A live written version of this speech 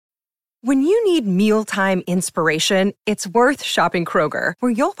When you need mealtime inspiration, it's worth shopping Kroger,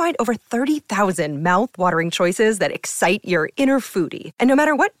 where you'll find over 30,000 mouth-watering choices that excite your inner foodie. And no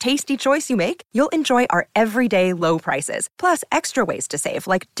matter what tasty choice you make, you'll enjoy our everyday low prices, plus extra ways to save,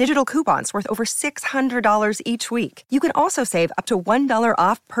 like digital coupons worth over $600 each week. You can also save up to $1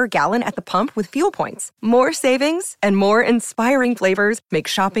 off per gallon at the pump with fuel points. More savings and more inspiring flavors make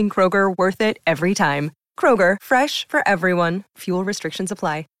shopping Kroger worth it every time. Kroger, fresh for everyone. Fuel restrictions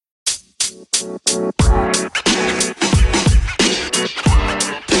apply.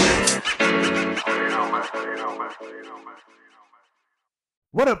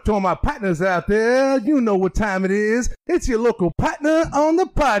 What up to all my partners out there? You know what time it is. It's your local partner on the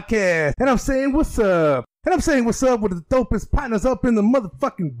podcast. And I'm saying what's up. And I'm saying what's up with the dopest partners up in the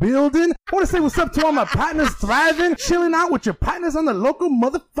motherfucking building. I want to say what's up to all my partners thriving, chilling out with your partners on the local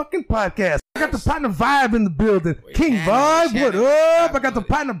motherfucking podcast. I got the partner Vibe in the building. King Vibe, what up? I got the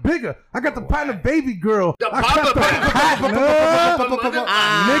partner Bigger. I got the partner Baby Girl. I got the partner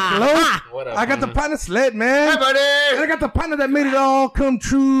Nick Lowe. I got the partner Sled Man. Hi, buddy. And I got the partner that made it all come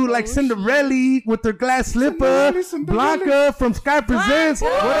true, like Cinderella with her glass slipper. Blanca from Sky Presents.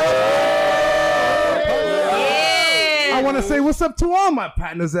 What up? I want to say what's up to all my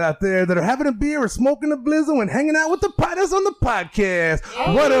partners out there that are having a beer or smoking a blizzle and hanging out with the partners on the podcast.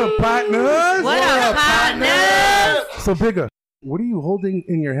 Hey. What up, partners? What up, partners? So, Bigger, what are you holding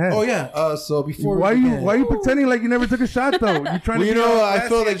in your hand? Oh yeah. So before why are you pretending like you never took a shot though? You trying well, to? I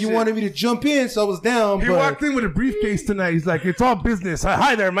felt like you wanted me to jump in, so I was down. He walked in with a briefcase tonight. He's like, "It's all business."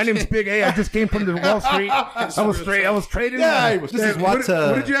 Hi there, my name's Big A. I just came from the Wall Street. I was trading. Yeah, this is what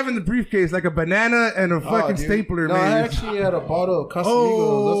did you have in the briefcase? Like a banana and a fucking stapler, no, man. I actually had a bottle of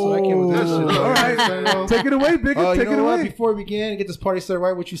Casamigos. That's what I came with. This shit. All right, take it away, Bigger. Take it away. Before we begin, get this party started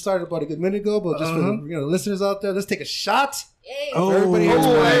right, which you started about a good minute ago, but just for the listeners out there, let's take a shot. Everybody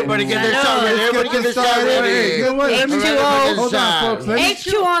get their shot ready. Everybody get their shot ready. H2O. Hold on, folks.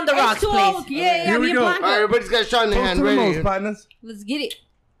 H2O on the rocks, please. Yeah, Here we go. All right, everybody's got a shot in their hand. Ready. Partners. Let's get it.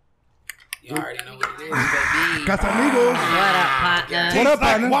 You already know what it is, baby. Casamigos. What up, partner? What up,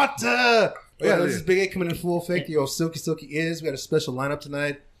 partner? Water. Yeah, this is Big A coming in full effect. Yo, Silky is. We got a special lineup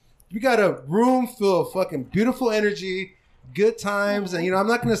tonight. We got a room full of fucking beautiful energy, good times, and I'm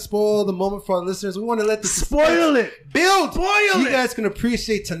not going to spoil the moment for our listeners. We want to let this build. You guys can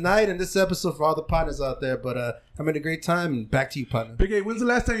appreciate tonight and this episode for all the partners out there. But I'm having a great time, and back to you, partner. Big A, when's the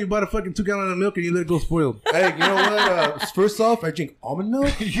last time you bought a fucking 2 gallons of milk and you let it go spoiled? Hey, you know what? First off, I drink almond milk.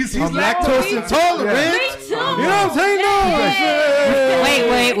 I'm lactose intolerant. Me too. You know what I'm saying?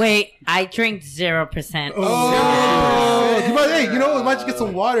 No. Wait. I drink 0%. Hey, you know what? Why don't you get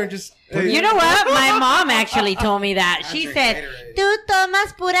some water and just... You know what? My mom actually told me that. She said, "Tú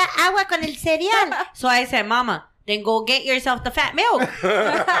tomas pura agua con el cereal." So I said, "Mama, then go get yourself the fat milk."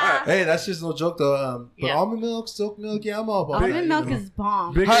 Hey, that's just no joke though. But almond milk, silk milk, I'm all about Almond milk is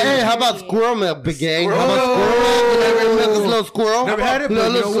bomb. Hey, how about squirrel milk, Big A? How about squirrel milk? Every milk is a little squirrel. Never had it,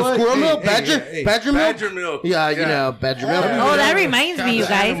 but little squirrel milk? Badger milk? Badger milk. Yeah, badger milk. Oh, that reminds me, you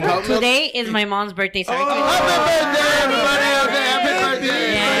guys. Today is my mom's birthday. So Happy birthday, everybody out there. Happy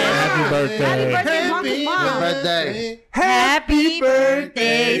birthday. Happy birthday. Happy birthday, Mom. Happy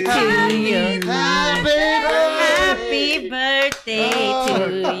birthday to you. Happy Happy birthday to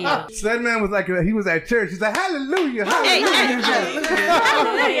you. Sledman was like, he was at church. He's like, hallelujah, Hey, hallelujah.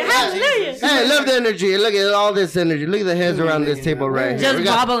 hallelujah. Hey, love the energy. Look at all this energy. Look at the hands around this table right here. Just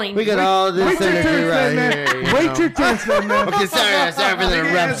bobbling. We got all this energy right here. Wait your turn, Sledman. Okay, sorry for the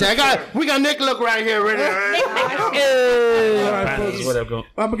interruption. We got Nick Look right here. Ready? All right, folks. What up, go?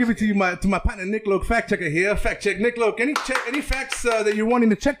 I'm gonna give it to my partner Nick Loke, fact checker here. Fact check, Nick Loke. Any facts that you're wanting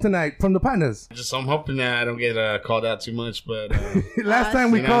to check tonight from the partners? I'm hoping that I don't get called out too much, but last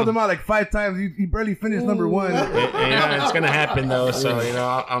time we called him out like 5 times. He barely finished number 1. it's gonna happen though. So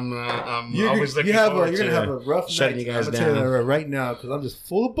I'm always looking forward You're gonna have a rough shutting night. you guys I'm gonna tell you down. that right now because I'm just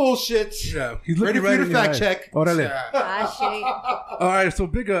full of bullshit. Yeah, he's ready looking for you to fact check. Orale. All right, so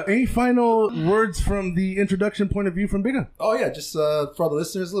Bigger, any final words from the introduction point of view from Bigger? Oh yeah, just for all the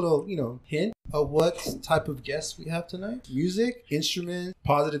listeners, a little hint of what type of guests we have tonight: music, instrument,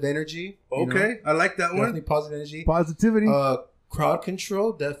 positive energy. Okay, I like that one. Definitely positive energy, positivity. Crowd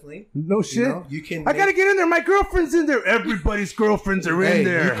control, definitely. No shit. You can. I gotta get in there. My girlfriend's in there. Everybody's girlfriends are in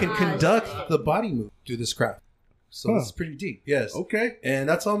there. You can conduct the body move through this craft. So it's pretty deep. Yes. Okay. And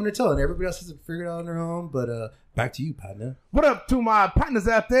that's all I'm going to tell. And everybody else has to figure it out on their own. But Back to you, partner. What up to my partners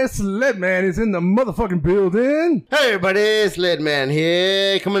out there? Sledman is in the motherfucking building. Hey everybody, it's Sledman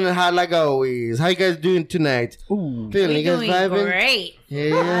here, coming in hot like always. How you guys doing tonight? Ooh. Feeling you guys doing vibing? great.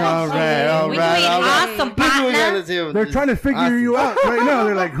 Yeah, all right. We doing awesome, partner. They're trying to figure you out right now.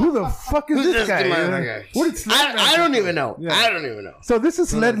 They're like, who the fuck is Who's this guy? motherfucker? What did Sledman I don't even know. Yeah. I don't even know. So this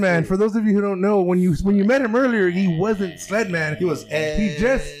is Sledman. For those of you who don't know, when you met him earlier, he wasn't Sledman. He was He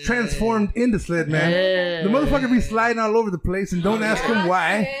just transformed into Sledman. The motherfucker be sliding all over the place, and don't ask him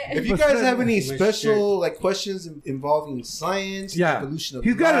why. If you guys have any special like questions involving science, evolution of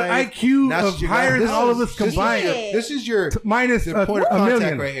he's got an life, IQ of higher than all of us combined. This is your minus the point of a contact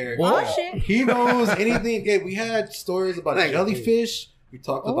million right here. Oh, shit. He knows anything. Yeah, we had stories about jellyfish. We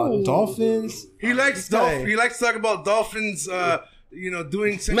talked about dolphins. He likes He likes to talk about dolphins.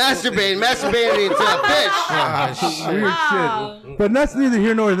 Doing Masturbating into a fish. Weird shit. But that's neither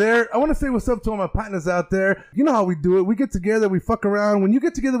here nor there. I want to say what's up to all my partners out there. You know how we do it. We get together, we fuck around. When you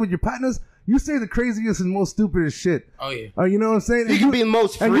get together with your partners, you say the craziest and most stupidest shit. Oh, yeah. You know what I'm saying? You can be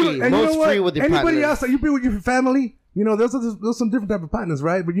most free. Most free with your Anybody partners. else, you be with your family. There's some different type of partners,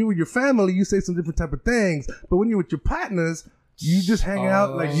 right? But you with your family, you say some different type of things. But when you're with your partners, you just hang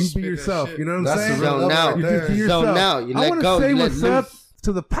out like you be yourself. You know what I'm saying? Zone out. You just be yourself. Zone out. You I let go. want to say You let what's up loose.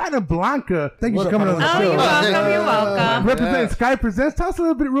 to the partner Blanca. Thank you for coming on the show. You're welcome. Representing Sky Presents. Tell us a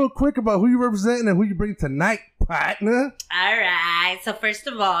little bit real quick about who you represent and who you bring tonight, partner. All right. So first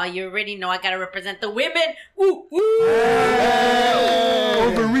of all, you already know I gotta represent the women. Woo woo.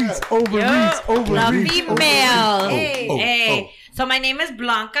 Overreach. The female. Oh. Hey. So my name is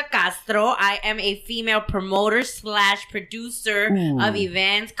Blanca Castro. I am a female promoter / producer of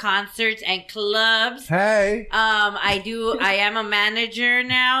events, concerts, and clubs. Hey. I am a manager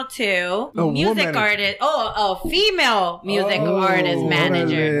now too. Music woman. artist. Oh, a female music artist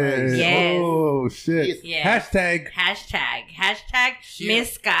manager. Yes. Oh shit. Yes. Hashtag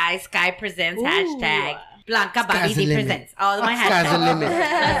Miss Sky. Sky presents hashtag. Blanca Sky's the Babidi limit. presents. Oh, my Sky's the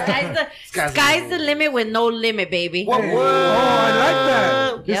hashtag. limit. Sky's the limit with no limit, baby. What? Oh, I like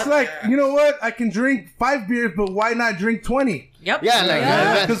that. Yep. It's like, you know what? I can drink 5 beers, but why not drink 20? Yep.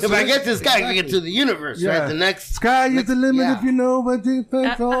 Yeah, if I get to the sky, I can get to the universe, right? The next sky is the limit if you know what you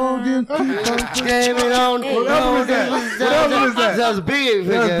think. What album was that? That was Biggie.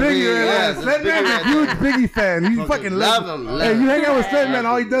 Sledman's a huge Biggie fan. He fucking love loves him. Hey, you hang out with Sledman,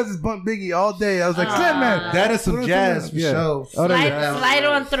 all he does is bump Biggie all day. I was like, Sledman. That is some jazz for sure. Slide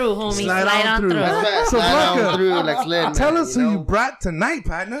on through, homie. Slide on through. So, Blanca, Sledman. tell us who you brought tonight,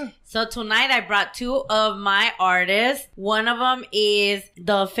 partner. So tonight I brought 2 of my artists. One of them is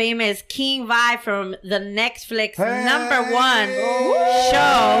the famous King Vibe from the Netflix #1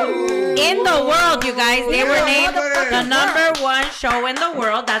 show in the world, you guys. They were named the #1 show in the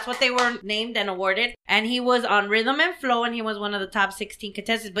world. That's what they were named and awarded. And he was on Rhythm and Flow, and he was one of the top 16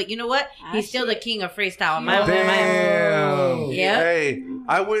 contestants. But you know what? He's still the king of freestyle. Damn. Yeah. Hey,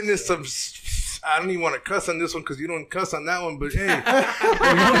 I witnessed some... I don't even want to cuss on this one because you don't cuss on that one, but hey.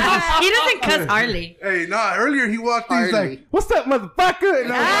 He doesn't cuss hardly. Hey, earlier he walked in, he's like, what's up, motherfucker? And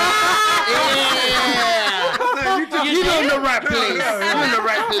You're in the right place. You're in the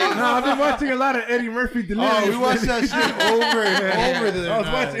right place. No, I've been watching a lot of Eddie Murphy Delirious. Oh, we watched that shit over and over. I was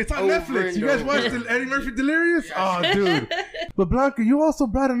watching, it's on Netflix. You guys watched the Eddie Murphy Delirious? Oh, dude. But Blanca, you also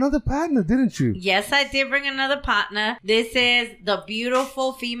brought another partner, didn't you? Yes, I did bring another partner. This is the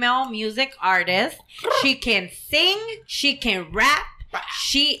beautiful female music artist. She can sing. She can rap.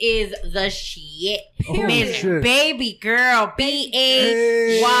 She is the shit. Miss shit. Baby Girl.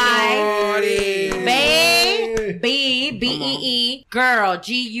 BAY. Baby Girl.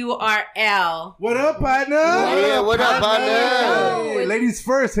 GURL. What up, partner? Yeah, what up, partner? Hey, ladies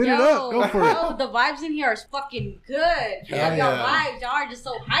first, hit it up. Go for it. Yo, the vibes in here are fucking good. Yeah. Y'all vibes, y'all are just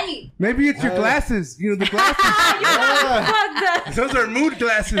so hype. Maybe it's your glasses. You know, the glasses. Those are mood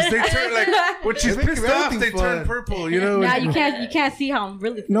glasses. They turn like, when she's They make pissed off, everything they turn fun. purple, you know? Now you can't see how I'm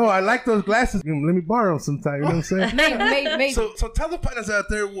really No, I like those glasses. Let me borrow them sometime. You know what I'm saying? maybe. So tell the partners out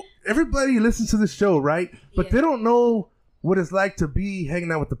there, everybody listens to the show, right? But they don't know what it's like to be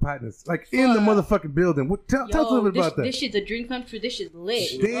hanging out with the partners, like in the motherfucking building. Tell us a little bit about that. This shit's a dream come true. This shit's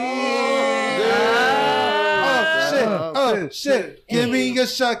lit. Oh shit! Give me a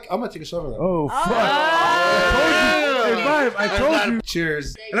shot. I'm gonna take a shot of that. Oh fuck! I told you.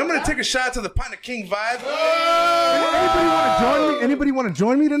 Cheers. And I'm gonna take a shot to the partner King Vibe. Anybody want to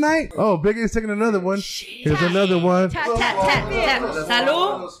join me tonight? Oh, Big A's taking another one. Here's another one. Tap, tap, tap, tap.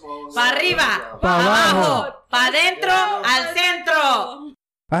 Salud. Pa arriba. Pa abajo. Pa dentro. Al centro.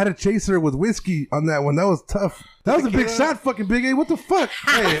 I had a chaser with whiskey on that one. That was tough. That was a big shot, fucking Big A. What the fuck?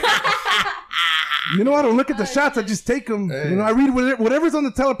 Hey, You know, I don't look at the shots. I just take them. You know, I read whatever's on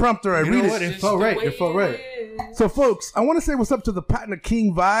the teleprompter. I you read know what? it. It felt right. It felt right. So, folks, I want to say what's up to the Partner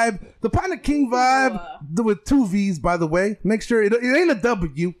King Vibe. The Partner King Vibe with 2 V's, by the way. Make sure it ain't a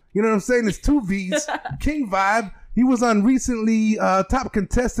W. You know what I'm saying? It's 2 V's. King Vibe. He was on recently top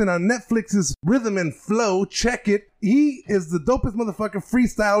contestant on Netflix's Rhythm and Flow. Check it. He is the dopest motherfucking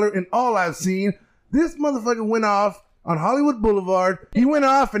freestyler in all I've seen. This motherfucker went off on Hollywood Boulevard. He went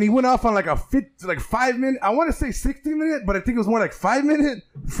off on like a 5 minute, I want to say 60 minute, but I think it was more like 5 minute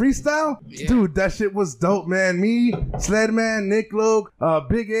freestyle. Yeah. Dude, that shit was dope, man. Me, Sledman, Nick Logue,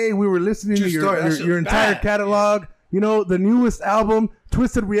 Big A, we were listening to your entire catalog. You know, the newest album,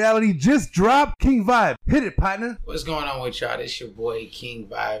 Twisted Reality, just dropped. King Vibe. Hit it, partner. What's going on with y'all? This your boy, King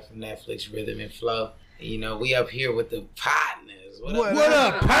Vibe from Netflix Rhythm and Flow. And, you know, we up here with the partners. What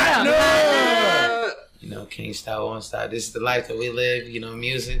up, partner? You know, King Style, One Style. This is the life that we live. You know,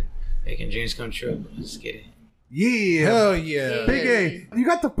 music, making dreams come true. Let's get it. Yeah. Hell yeah. Big A, you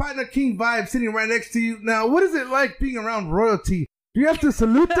got the partner King Vibe sitting right next to you. Now, what is it like being around royalty? Do you have to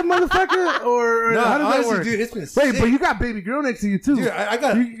salute the motherfucker, or No, how does honestly, that work? dude, it's been Wait, sick. but you got baby girl next to you too. Dude, I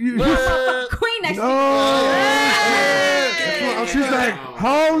got Queen next to you. She's like,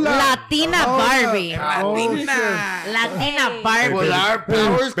 hold up. Latina Barbie. Latina Barbie. Well, our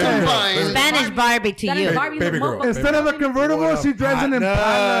powers combined. Spanish Barbie to you. baby girl. Instead of a convertible, she drives an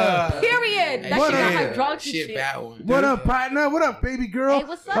Impala. Period. That What shit got up? hydraulics and Shit, shit. bad one. What up, partner? What up, baby girl? Hey,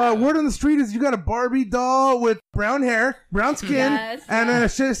 what's up? Word on the street is you got a Barbie doll with brown hair, brown skin, Yes, and a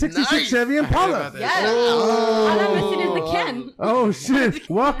 66 Nice. Chevy Impala. Yes. All I'm missing is the Ken. Oh, shit.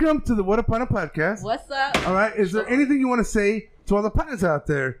 Welcome to the What Up Partner podcast. What's up? All right. Is there anything you want to say to all the partners out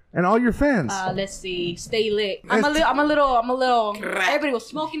there and all your fans? Let's see. Stay lit. I'm a little. Everybody was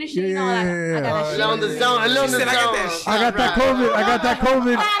smoking and shit. You know, I got that shit. Along the zone. Along the zone. I got that COVID. I got that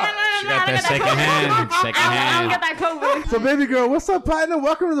COVID. She got that second hand. I don't get that COVID. So, baby girl, what's up, partner?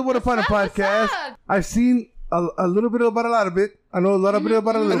 Welcome to the What Up Partner What's podcast. up? I've seen a little bit about a lot of it. I know a lot of bit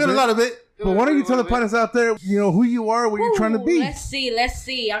about a I little got bit. a lot of it. But why don't you tell the partners out there, you know, who you are, what you're trying to be, Let's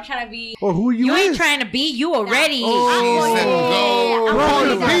see. I'm trying to be. or who you You ain't is. trying to be. You already. I'm Born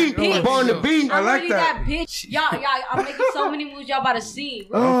to really be. that Born to bitch. be. I I'm like really that. that bitch. Y'all, I'm making so many moves y'all about to see.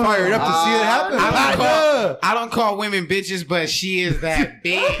 I'm fired up to see it happen. I don't call women bitches, but she is that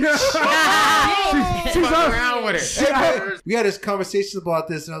bitch. She's Fuck on. around with her. We had this conversation about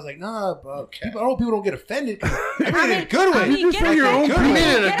this, and I was like, nah, bro. I hope people don't get offended. I mean, in a good way. You just say your own good people.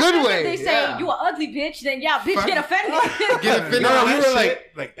 way. in a good way. They say you an ugly bitch, then yeah, bitch get offended. Get offended No, on we that were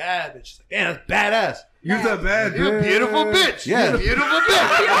shit. like bad bitch. Like, damn, that's badass. You're that bad, You're a beautiful bitch. Yeah. You're a beautiful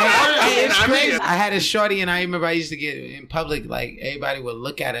bitch. Hey, it's I mean, crazy. I had a shorty, and I remember I used to get in public, like everybody would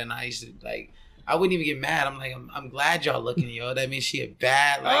look at her, and I used to like. I wouldn't even get mad. I'm like, I'm glad y'all looking, yo. That means she a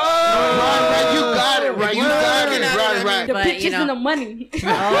bad, like. Right, you got it, right. You got it, right. The But, bitches you know. and the money.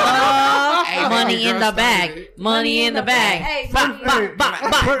 Oh, Hey, money baby in girl, the stop bag. it. Money in the bag. Hey, Bop, bop, bop,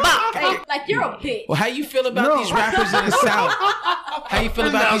 bop, bop. Hey, like you're a bitch. Well, how you feel about No. these rappers in the South? How you feel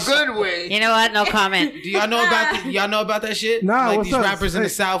about In a these? good way. You know what? No comment. Do y'all know about y'all know about that shit? Nah, like what's these up? rappers in Hey.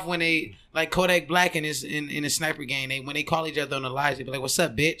 the South when they like Kodak Black in his in a sniper game, when they call each other on the lives, they be like, "What's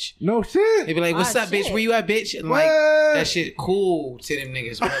up, bitch?" No They shit. be like, "What's Ah, up, bitch? shit. Where you at, bitch?" And like What? that shit cool to them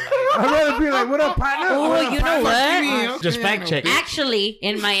niggas. Bro. Like, I'd rather be like, what up, partner? Oh, What up, you know partner? what? Just fact check. Actually,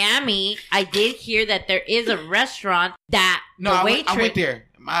 in Miami, I did hear that there is a restaurant that no, the I waitress. went there.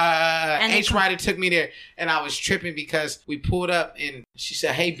 And H the- Rider took me there, and I was tripping because we pulled up, and she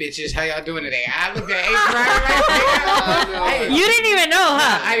said, "Hey, bitches, how y'all doing today?" I looked at H Rider like, "Hey, You didn't even know,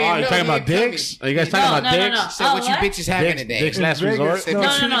 huh? I didn't Oh, know. you talking He about didn't tell dicks? me. Are you guys talking about No. dicks? Said, what you what? bitches having Dicks, today?" Dicks Last Vegas. Resort? No, No,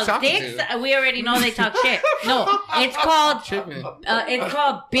 Who you talking Dicks, to? we already know they talk shit. No, it's called Tripping.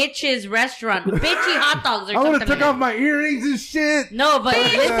 Bitches Restaurant. Bitchy hot dogs or I would something. have took like off that. my earrings and shit. No, but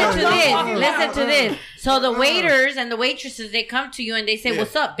listen to this. Listen to this. So Uh-huh. the waiters and the waitresses, they come to you and they say,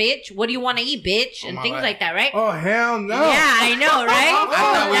 "What's up, bitch? What do you want to eat, bitch?" And my things life. like that, right? Oh, hell no. Yeah, I know, right?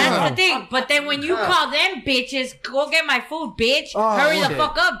 thought we That's were- the thing. But then when you call them bitches, go get my food, bitch. Oh, Hurry the shit.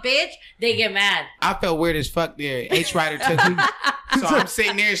 fuck up, bitch. They get mad. I felt weird as fuck there. H Rider took me. So I'm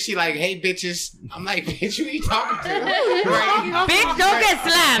sitting there and she like, "Hey, bitches." I'm like, "Bitch, who you talking to?" Right? Bitch, don't get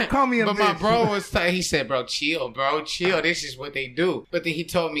slammed. Call me a But bitch. my bro was he said, "Bro, chill. This is what they do." But then he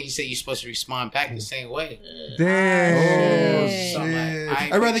told me, he said, "You're supposed to respond back the same way." Damn. So I'm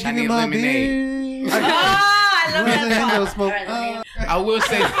like, I'd rather bitch, give need you my lemonade. bitch. Oh, I love Rather than that no song. smoke. All right, I will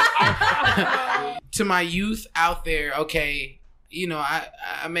say to my youth out there, okay, you know,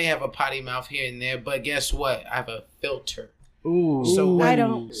 I may have a potty mouth here and there, but guess what? I have a filter. Ooh. So I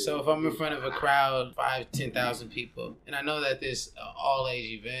don't. So if I'm in front of a crowd, 10,000 people, and I know that this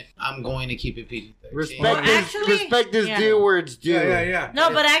all-age event, I'm going to keep it PG-13. Respect his dear words, dude. Yeah.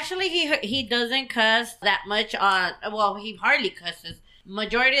 No, but actually, he doesn't cuss that much on. Well, he hardly cusses.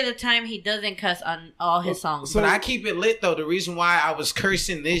 Majority of the time, he doesn't cuss on all his songs. But I keep it lit though. The reason why I was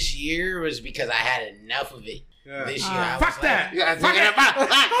cursing this year was because I had enough of it. Yeah. This year, I was Fuck that.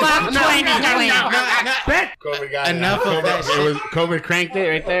 Fuck 2020. COVID got Enough of that shit. It was COVID cranked it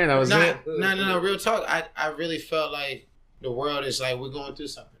right there, and that was it. No. Real talk. I really felt like the world is like we're going through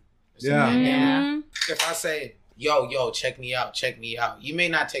something. It's Yeah. a pandemic. Mm-hmm. If I say, yo, check me out, you may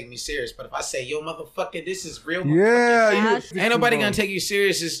not take me serious, but if I say, yo, motherfucker, this is real. Yeah. Ain't nobody gonna take you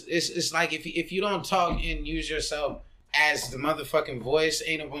serious. It's like if you don't talk and use yourself as the motherfucking voice,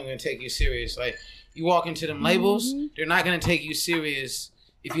 ain't nobody gonna take you serious. Like you walk into them labels, they're not gonna take you serious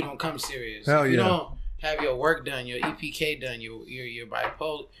if you don't come serious. Hell if you yeah. don't have your work done, your EPK done, your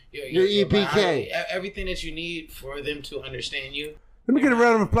bipolar, Your EPK. everything that you need for them to understand you. Let me get a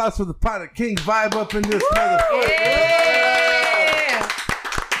round of applause for the Partner King vibe up in this motherfucker. Yeah.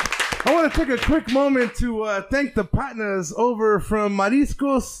 I want to take a quick moment to thank the partners over from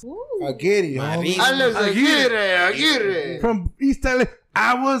Mariscos Aguirre, homie. Aguirre. from East LA.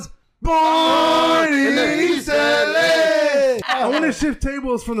 I was born in East LA. I want to shift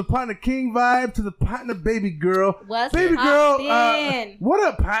tables from the Partner King vibe to the Partner Baby Girl. What's Baby Girl, poppin'? what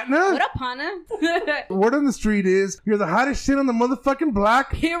up, partner? What up, Hannah? Word on the street is you're the hottest shit on the motherfucking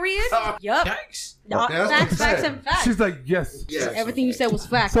block. Period. Yup. Yikes. Facts, and facts. She's like, yes. Everything you said was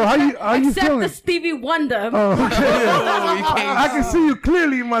facts. So how you Except feeling? the Stevie Wonder. Oh, okay. I can see you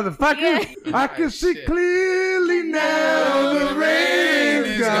clearly, motherfucker. Yeah. I can see clearly now. The rain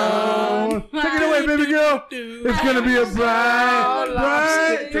is gone. Take it away, baby girl. It's gonna be a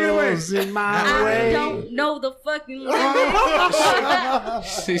bright. Take it away. I don't know the fucking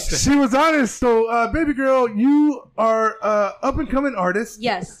She was honest. So, baby girl, you are up and coming artist.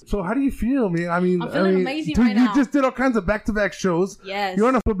 Yes. So how do you feel, man? I mean, I'm feeling amazing dude, right you now. just did all kinds of back-to-back shows. Yes. You're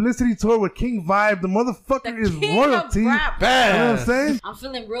on a publicity tour with King Vibe. The motherfucker The is king royalty. of rap. You know what I'm saying? I'm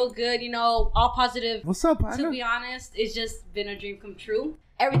feeling real good, all positive. What's up, partner? To be honest, it's just been a dream come true.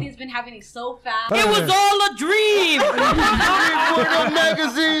 Everything's been happening so fast. It was all a dream.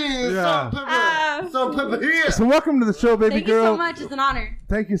 Magazine. Yeah. Some pepper here. So welcome to the show, baby Thank girl. you so much. It's an honor.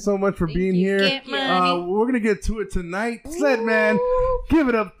 Thank you so much for being you. here. Get money. We're gonna get to it tonight. Sledman, give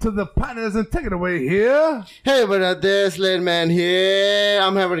it up to the partners and take it away here. Hey, what up there? Sledman here.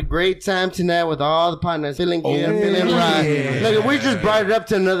 I'm having a great time tonight with all the partners. Feeling good, feeling right. Look, we just brought it up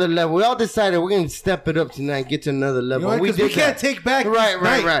to another level. We all decided we're going to step it up tonight, get to another level. We can't take back. Right.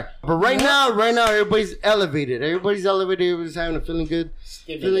 But right now, everybody's elevated. Everybody's having a feeling good,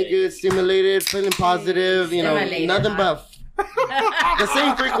 stimulated, feeling positive. Stimulated, Nothing but the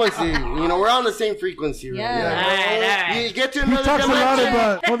same frequency. We're on the same frequency. Yeah. All right. You get to He another talks a lot dimension.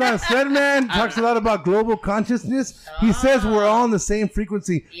 about, hold on, Sledman talks a lot about global consciousness. He says we're all on the same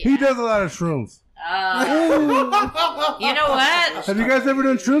frequency. He does a lot of shrooms. You know what? Have you guys ever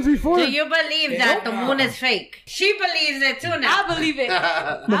done shrooms before? Do you believe that the moon is fake? She believes it too now. I believe it.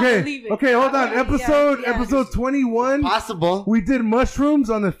 I believe it. Okay, hold on. Yeah. Episode 21. Possible. We did mushrooms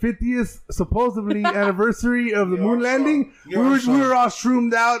on the 50th supposedly anniversary of the moon landing. We were all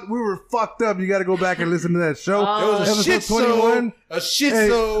shroomed out. We were fucked up. You got to go back and listen to that show. It was a shit show. A shit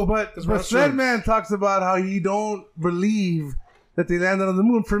show. But Sledman talks about how he don't believe that they landed on the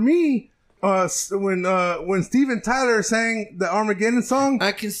moon. For me, when Steven Tyler sang the Armageddon song,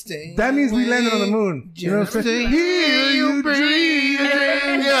 I can stay. that means we landed on the moon. You know what I'm saying? Hear you breathe.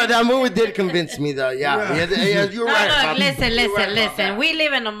 Yeah, that movie did convince me, though. Yeah, you're right. Look, Bobby. listen. We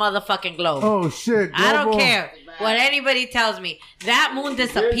live in a motherfucking globe. Oh shit! I don't Global. care what anybody tells me. That moon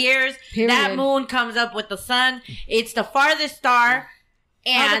disappears. Period. That moon comes up with the sun. It's the farthest star.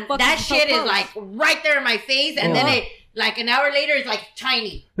 How And the fuck that is it so shit is close? like right there in my face. And then it, like an hour later, it's like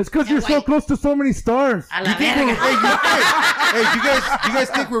tiny. It's because you're so close to so many stars. I love it. Hey, do you guys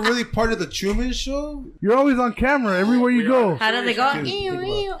think we're really part of the Truman Show? You're always on camera everywhere you go. How does it go?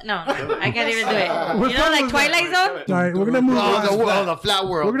 No, I can't even do it. What You know, time like was Twilight Zone? All right, we're gonna move on. The flat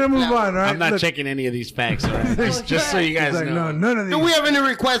world. We're gonna move on. All right, I'm not Look, checking any of these facts. All right? Just so you guys it's like, know. no, none of these. Do we have any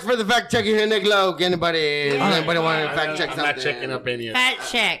requests for the fact checking here, Nick Logue? Anybody want to fact check I'm something? not checking up any of Fat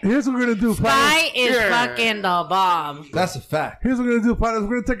check. Here's what we're gonna do, partners. Spy is fucking the bomb. That's a fact. Here's what we're gonna do, partners.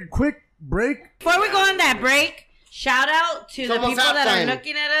 We're gonna take a quick break. Before we go on that break, shout out to the almost people that halftime. are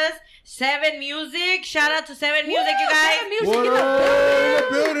looking at us. 7 Music. Shout out to 7 Music, you guys. What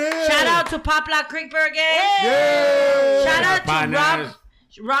up? Shout out to Pop Lock Creekberg. Yeah. Shout out to Partners.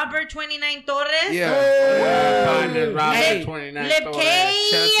 Robert 29 Torres. Yeah. Partner, Robert Hey, 29. Lip Torres. K.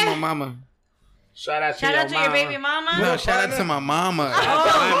 Shout out to my mama. Shout out to Shout your out to your mama. baby mama. No, shout out to my mama.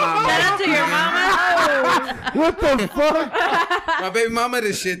 Shout out to your mama. What the fuck? My baby mama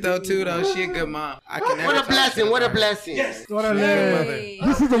this shit though too though. She a good mom. I can never What a talk blessing. shit What a about her. blessing. Yes. What I Hey.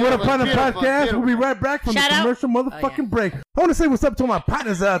 This is the What Up Partner Beautiful, podcast. beautiful. We'll be right back from Shout the out. commercial motherfucking break. I want to say what's up to my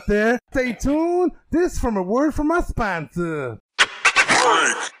partners out there. Stay tuned. This from a word from my sponsor.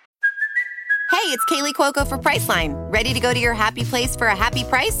 Hey, it's Kaylee Cuoco for Priceline. Ready to go to your happy place for a happy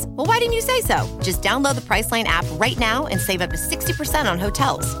price? Well, why didn't you say so? Just download the Priceline app right now and save up to 60% on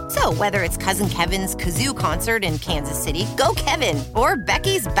hotels. So whether it's Cousin Kevin's Kazoo Concert in Kansas City, go Kevin, or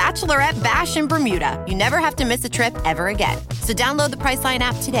Becky's Bachelorette Bash in Bermuda, you never have to miss a trip ever again. So download the Priceline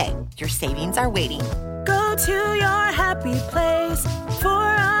app today. Your savings are waiting. Go to your happy place for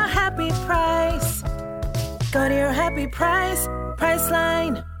a happy price. Go to your happy price,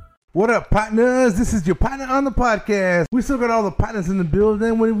 Priceline. What up, partners? This is your partner on the podcast. We still got all the partners in the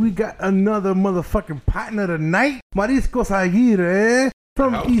building. We got another motherfucking partner tonight. Mariscos Aguirre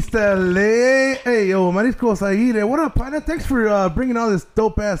from East LA. Hey, yo, Mariscos Aguirre. What up, partner? Thanks for bringing all this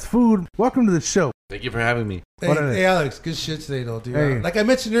dope-ass food. Welcome to the show. Thank you for having me. Hey, Alex, good shit today, though, dude. Hey. Like I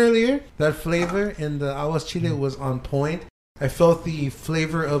mentioned earlier, that flavor in the aguas chile was on point. I felt the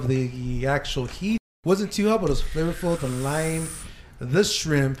flavor of the actual heat. Wasn't too hot, but it was flavorful. The lime, the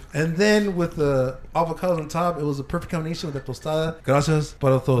shrimp, and then with the avocado on top, it was a perfect combination with the tostada. Gracias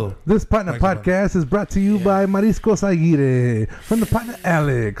para todo. This partner podcast is brought to you by Mariscos Aguirre from the partner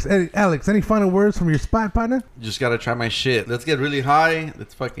Alex. Hey, Alex, any final words from your spot, partner? You just gotta try my shit. Let's get really high.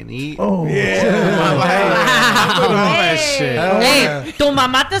 Let's fucking eat. Oh, Hey, tu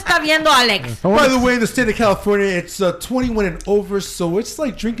mamá te está viendo, Alex. By the way, in the state of California, it's 21 and over, so it's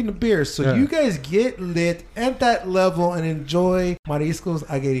like drinking a beer. So you guys get lit at that level and enjoy Mariscos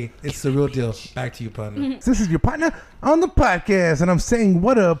Aguirre. It's the real deal. Back to you, partner. This is your partner on the podcast, and I'm saying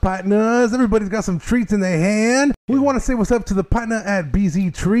what up, partners. Everybody's got some treats in their hand. We want to say what's up to the partner at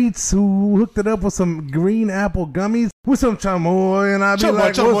BZ Treats, who hooked it up with some green apple gummies with some chamoy, and I'll be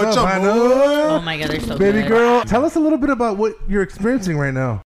like, what's up, partner? Oh my God, they're so Baby good. girl, tell us a little bit about what you're experiencing right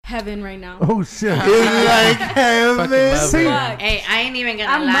now. Heaven right now. Oh, shit. Like heaven. Fuck. Hey, I ain't even gonna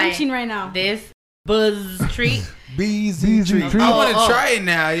I'm lie. munching right now. This buzz treat. BZ Treats. I want to try it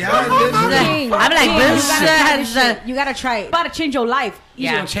now. Y'all King, I'm like, King, this you gotta try this is shit. You gotta try it. About to change your life.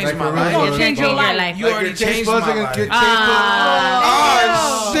 Yeah. gonna change Like my for life. real? It'll change your life. You already changed my life. Oh,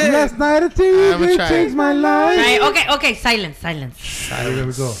 Oh shit! Last night at I'ma TV try changed it. my life. Right, okay, silence. There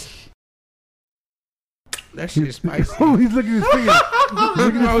we go. That shit is spicy. Oh, he's looking at his fingers. Look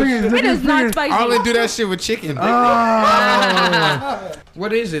at his fingers. It is not spicy. I only do that shit with chicken. Oh.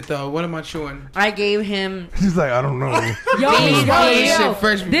 What is it though? What am I chewing? I gave him. She's like, I don't know. Yo, This shit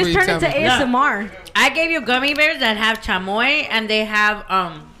fresh before this you turned tell into me. ASMR. I gave you gummy bears that have chamoy and they have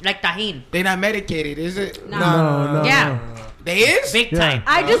like tajin. They not medicated, is it? No. Yeah, They is? big time.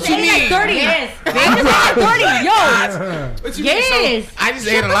 I just you ate like mean? 30. Yes. I just ate 30. Yo. What you Yes. mean? So, I just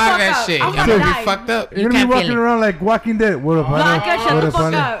Shut ate a the lot fuck of that up. shit. I'm Y'all gonna gonna die. be fucked up. You're going to can't be feel walking it. around like Walking Dead. What up, Blanca, partner? shut What the up, fuck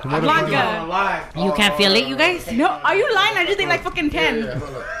partner? up. What up, Blanca. You can't feel it, you guys? No, are you lying? I just ate like fucking 10.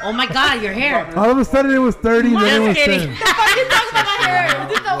 Oh my God, your hair. All of a sudden it was 30, then it was Just kidding. 10. The fuck you talking about my hair?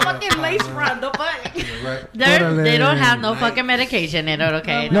 This is a fucking lace front. The fuck? They don't have no fucking medication in it,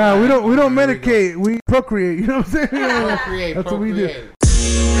 okay? No, we don't medicate. We procreate. You know what I'm saying? That's what we do.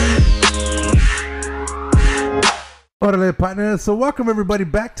 Orale, partner. So welcome everybody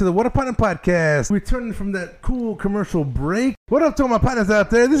back to the What Up Partner podcast. Returning from that cool commercial break. What up to all my partners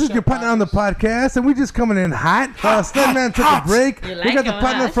out there? This is your partner on the podcast, and we just coming in hot. Sledman took a break. You We like got the him,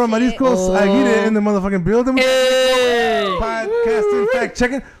 partner huh? from Mariscos Aguirre in the motherfucking building. We got podcasting, fact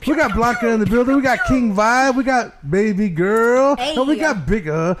checking. We got Blanca in the building. We got King Vibe. We got Baby Girl. And we got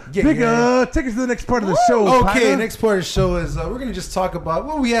Bigger. Bigger. Take us to the next part of the show. Okay, partner. next part of the show is we're going to just talk about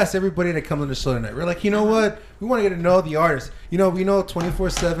what we asked everybody to come on the show tonight. We're like, you know what? We want to get to know the artist. You know, we know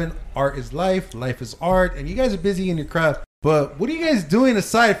 24/7 art is life is art, and you guys are busy in your craft. But what are you guys doing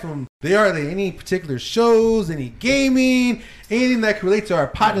aside from the art? Like any particular shows, any gaming, anything that can relate to our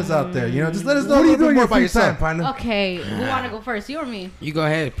partners out there? You know, just let us know What a are you little bit doing more your about free yourself. time, partner? Okay, who want to go first? You or me? You go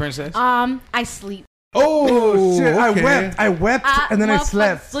ahead, princess. I sleep. Oh, shit. okay. I wept, and then I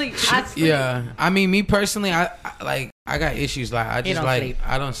slept. Sleep. I sleep. Yeah, I mean, me personally, I got issues. Like I just don't like sleep.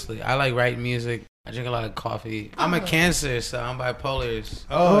 I don't sleep. I like writing music. I drink a lot of coffee. I'm a Cancer, so I'm bipolar.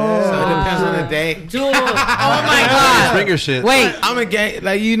 Oh, yeah. So it depends on the day. Dude, oh my God. Finger shit. Wait, I'm a gang.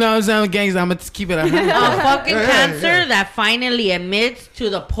 Like, you know what I'm saying? I'm a gangster. I'm going to keep it 100. A fucking Cancer that finally admits to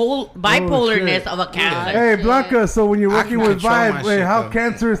the bipolarness of a Cancer. Hey, Blanca, so when you're working with control my Vibe, wait, shit, how though.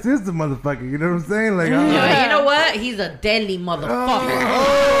 cancerous is the motherfucker? You know what I'm saying? Like, You know what? He's a deadly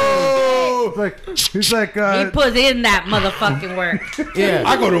motherfucker. He's like, he puts in that motherfucking work. Yeah.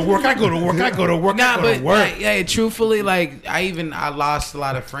 I go to work. I go to work. I go to work. Nah, I go but to work. like, yeah, truthfully, like I lost a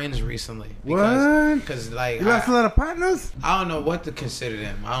lot of friends recently. What? Because like you lost a lot of partners? I don't know what to consider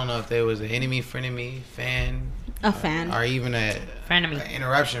them. I don't know if they was an enemy, frenemy, fan, A fan. or even an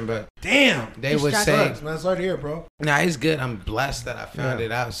interruption. But damn, they would say, man, it's right here, bro. "Nah, it's good. I'm blessed that I found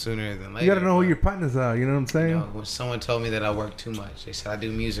it out sooner than later." You gotta know who your partners are. You know what I'm saying? You know, when someone told me that I work too much, they said I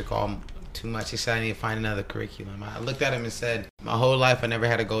do music all too much. He said I need to find another curriculum. I looked at him and said, my whole life I never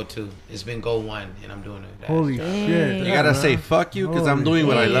had a go-to. It's been goal one, and I'm doing it. Holy shit! You gotta say fuck you because I'm doing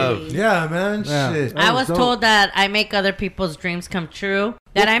what I love. Yeah, man. Yeah. Shit. I was told that I make other people's dreams come true.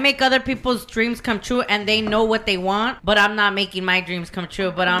 That I make other people's dreams come true, and they know what they want, but I'm not making my dreams come true.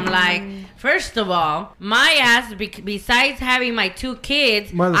 But I'm like, first of all, my ass, besides having my 2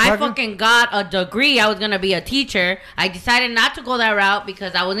 kids, I fucking got a degree. I was going to be a teacher. I decided not to go that route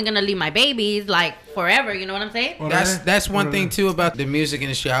because I wasn't going to leave my babies, like, forever. You know what I'm saying? That's one thing, too, about the music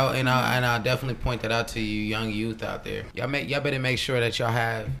industry. I'll definitely point that out to you young youth out there. Y'all better make sure that y'all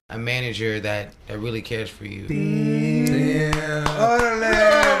have a manager that really cares for you.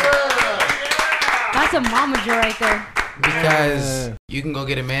 That's a momager right there. Because you can go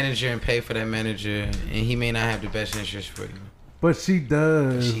get a manager and pay for that manager, and he may not have the best interest for you. But she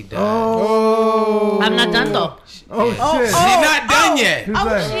does. She does. Oh. I'm not done, though. She's not done yet. She's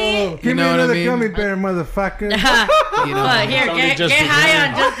like, give me another gummy bear, motherfucker. You know, here, get high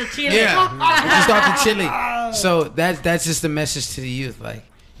on just the chili. Yeah, just off the chili. So that's just a message to the youth. Like,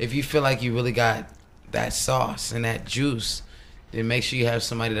 if you feel like you really got that sauce and that juice, then make sure you have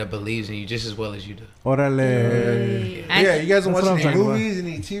somebody that believes in you just as well as you do. Orale. Yeah, you guys are That's what watching I'm any talking movies,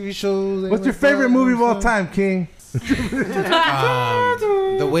 any TV shows? What's your favorite movie of all time, King?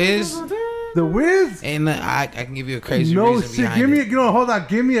 The Wiz. The Wiz? And I can give you a crazy no reason shit. behind Give me, it. hold on.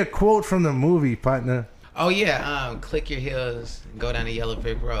 Give me a quote from the movie, partner. Oh yeah, click your heels and go down the yellow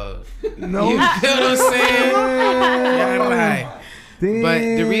brick road. No, you feel what I'm saying? Yeah, right. Damn. But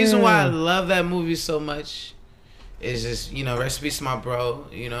the reason why I love that movie so much is just, you know, recipes to my bro,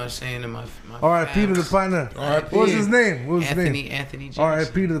 you know what I'm saying, and my R.I.P. to the partner. R.I.P. What's his name? What's his name? Anthony James.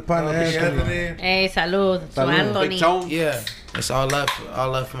 R.I.P. to the partner. Anthony. Hey, salud. So Anthony. Yeah, it's all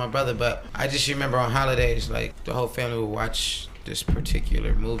love for my brother. But I just remember on holidays, like, the whole family would watch this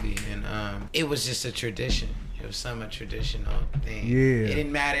particular movie, and it was just a tradition. It was some traditional thing. Yeah. It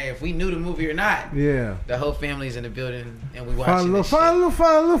didn't matter if we knew the movie or not. Yeah. The whole family's in the building, and we watching Follow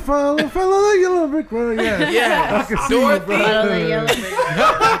the yellow brick road. Yeah. Yeah. I can see Dorothy. you, bro.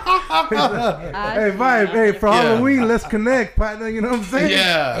 Hey, Vibe. Hey, for Halloween, let's connect, partner. You know what I'm saying?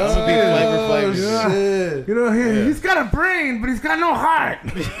 Yeah. This will be flavor. Yeah. Shit. You know, he's got a brain, but he's got no heart.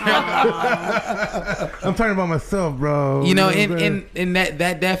 I'm talking about myself, bro. You know, what I'm and saying?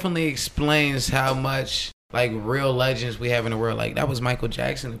 that definitely explains how much, like, real legends we have in the world. Like, that was Michael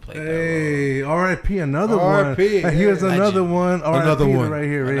Jackson who played that role. Hey, R.I.P. Another R.I.P., one. Here's another Legend. one. R.I.P. Another one. right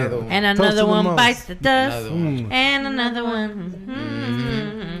here. Another one. And Toast another to the one most. bites the dust. Another one. And another one.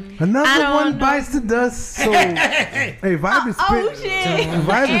 I Another don't one know. bites the dust. So, hey, Vibe is spitting.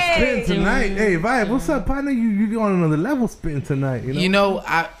 Vibe is spitting tonight. Hey, Vibe, what's up, partner? You on another level spitting tonight. You know,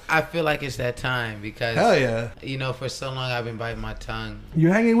 I feel like it's that time because, Hell yeah. you know, for so long I've been biting my tongue.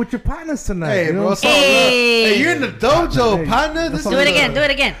 you're hanging with your partners tonight. Hey, you know bro. what So I'm saying? hey, you're in the dojo, Hey, partner. that's This all Do is it again. Do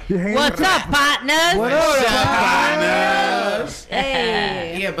it again. You hanging What's with- up, partners? What up, partners?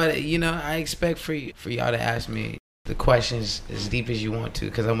 Hey. Yeah, but, you know, I expect for y'all to ask me the questions as deep as you want to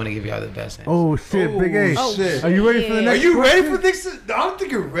because I'm going to give y'all the best answer. Oh, shit, Big A. Oh, shit. Are you ready for the Are next you ready question? for this? I don't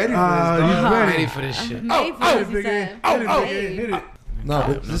think you're ready for this. He's dog. I'm ready. ready for this shit. Made for this, he Big A. said. Hit it, Big A. Hit it. No,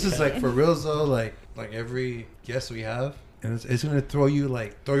 but this is like for real though. Like every guest we have, and it's gonna throw you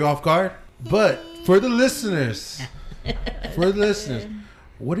off guard. But for the listeners,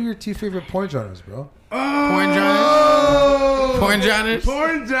 what are your 2 favorite porn genres, bro? Porn genres? Porn genres?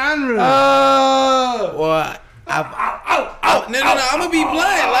 Porn genre. Well, no, I'm gonna be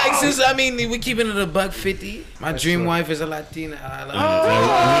blunt. Like, since we keeping it $150. My dream wife is a Latina. I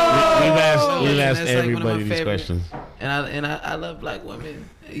love We've That's asked like one of everybody my these favorites. questions. And I love black women.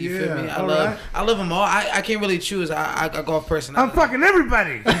 You feel me? all right. I love them all. I can't really choose. I go off personality. I'm fucking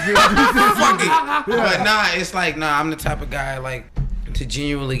everybody. Fuck it. But it's like, I'm the type of guy, like, to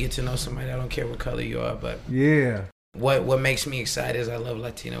genuinely get to know somebody. I don't care what color you are, but yeah. What makes me excited is I love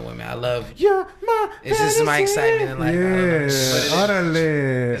Latino women. I love. You're my. It's just my excitement in life. Yeah.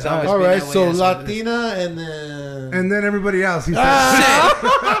 Órale. All right, so Latina and then everybody else. He said.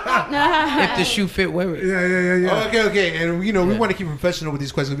 If the shoe fit, wear it. Yeah. Okay. And we want to keep professional with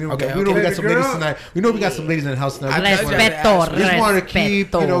these questions. We know we got some ladies tonight. We know we got some ladies in the house tonight. Respeto. We just want to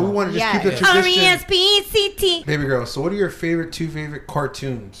keep. We want to just keep the tradition. R-E-S-P-E-C-T. Baby girl. So, what are your two favorite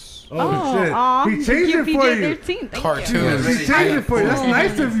cartoons? Oh, shit. He changed it for you. Cartoons. He changed it for you. That's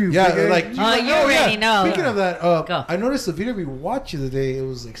nice of you. Yeah, like. You already know. Speaking of that, I noticed a video we watched the other day. It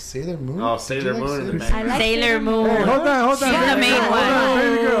was like Sailor Moon. Oh, Sailor Moon. Sailor Moon. Hey, hold on. She's the main one.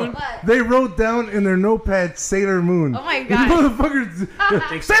 Baby girl. They wrote down in their notepad Sailor Moon. Oh my god. Motherfuckers.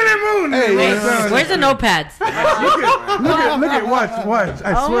 Sailor Moon. Hey, where's the notepads? Look at, watch. I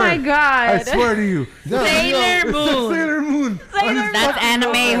swear. Oh my god. I swear to you. Sailor Moon. Sailor Moon. That's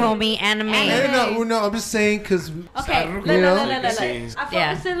anime, homie. Anime. No, I'm just saying because. Okay, I fuck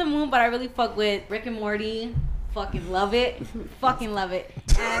with Sailor Moon, but I really fuck with Rick and Morty. Fucking love it.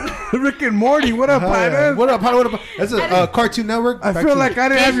 And Rick and Morty, what up, partner? What up? That's a Cartoon Network. I feel like I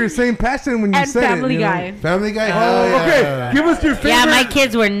didn't have your same passion when you said Family it. Guy. Family Guy. Okay, give us your favorite. Yeah, my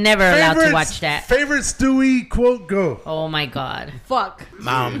kids were never allowed to watch that. Favorite Stewie quote, go. Oh my god. Fuck.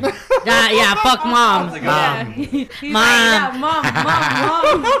 Mom. Yeah, fuck mom. Mom.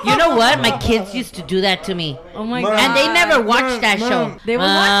 You know what? My kids used to do that to me. Oh my god. And they never watched that show. They were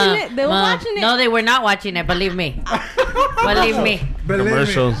watching it. They were watching it. No, they were not watching it. Believe me. Believe me.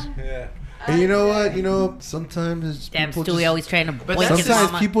 Commercials. Yeah. And you know what? Sometimes Damn people Stewie always trying to blink his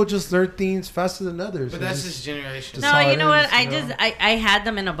sometimes mama. people just learn things faster than others. But that's just generation. No, you know what? I had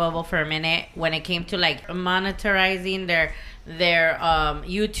them in a bubble for a minute when it came to like monetizing their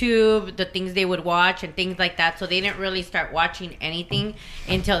YouTube, the things they would watch and things like that. So they didn't really start watching anything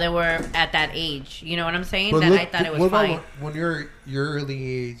until they were at that age. You know what I'm saying? But I thought it was fine. When you're your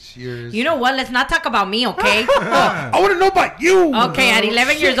early age years. You know what? Let's not talk about me, okay? I want to know about you. Okay, at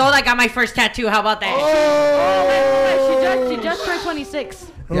 11 years old, I got my first tattoo. How about that? She just turned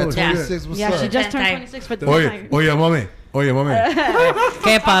 26. Yeah, 26. What's up? She just turned 26 for the first time. Oye, mami.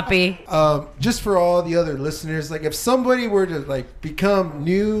 Okay, papi. Just for all the other listeners, like if somebody were to like become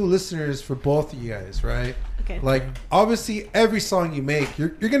new listeners for both of you guys, right? Okay. Like obviously every song you make, you're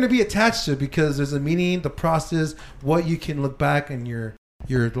gonna be attached to it because there's a meaning, the process, what you can look back in your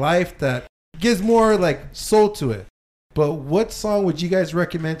life that gives more like soul to it. But what song would you guys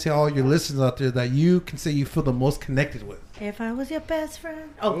recommend to all your listeners out there that you can say you feel the most connected with? If I was your best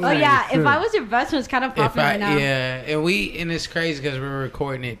friend. Oh yeah, If I Was Your Best Friend is kind of popular right now. Yeah, and it's crazy because we're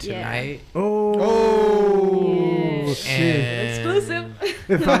recording it tonight. Yeah. Oh, shit! Exclusive.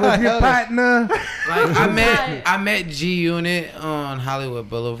 If I was your partner. Like I met G Unit on Hollywood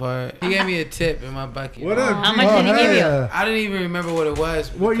Boulevard. He gave me a tip in my bucket. What up? How much did he give you? I didn't even remember what it was.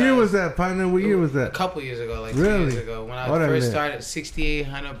 What year was that, partner? What year was that? A couple years ago, like really? 2 years ago, when I first started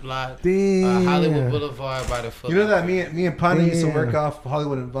 6800 block, Hollywood Boulevard by the foot. You know that me and Pana used to work off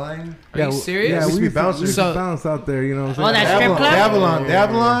Hollywood and Vine. Are you serious? Yeah, we used to be bouncers. We used to bounce out there, you know what I'm saying? Oh, that strip club? The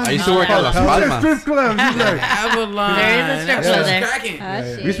Avalon. I used to work at Las Palmas. Strip club. Avalon. There is a strip club there.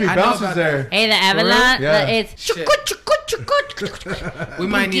 We used to be bouncers there. Hey, the Avalon, Yeah. it's We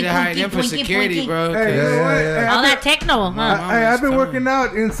might need to hire them for security, bro. Hey, you know what? Hey, all that techno, huh? Hey, I've been working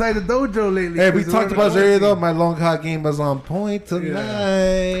out inside the dojo lately. Hey, we talked about this earlier though. My long hot game was on point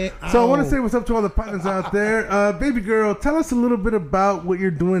tonight. So I want to say what's up to all the partners out there. Baby girl, tell us a little bit about what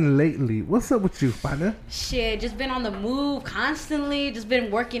you're doing lately. What's up with you, partner? Shit, just been on the move constantly. Just been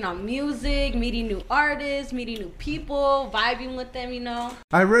working on music, meeting new artists, meeting new people, vibing with them, you know.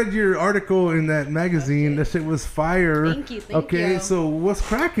 I read your article in that magazine. That shit was fire. Thank you. Okay, so what's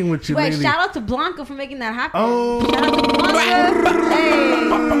cracking with you Wait, lately? shout out to Blanca for making that happen. Oh. Shout out to Blanca. Hey,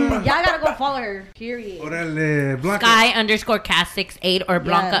 y'all gotta go follow her. Period. Orale, Blanca. Sky_Cast68 or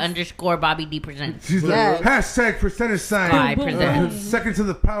Blanca_Bobby D presents. She's like, hashtag percentage sign. Sky presents. Second to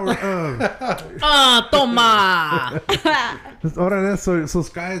the power of. Toma. Orale, so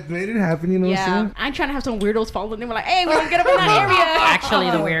Sky made it happen, you know what I'm saying? I'm trying to have some weirdos following them. We're like, hey, we don't get up in that area. Actually,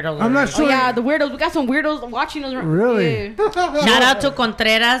 the weirdos. I'm not sure. Oh, yeah, the weirdos. We got some weirdos watching us. Really? Yeah. Shout out to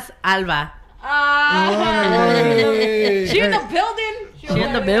Contreras Alba. She in the building. She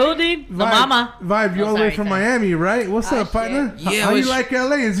in the building. The mama. Vibe, you all the way from Miami, right? What's up, partner? Yeah, how you like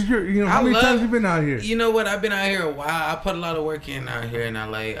LA? Is it your, how many times you been out here? You know what? I've been out here a while. I put a lot of work in out here in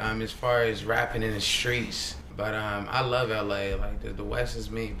LA. As far as rapping in the streets, but I love LA. Like the West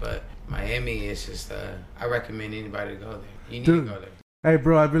is me, but Miami is just. I recommend anybody to go there. You need to go there. Hey,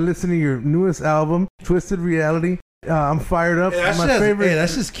 bro, I've been listening to your newest album, Twisted Reality. I'm fired up. Yeah, my favorite. Hey,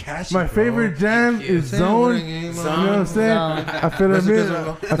 that's just catchy. My favorite jam is Zone. You know what I'm saying? I feel it. I feel it.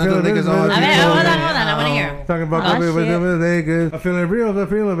 Hold on. I want to hear. Talking about I feel it real. I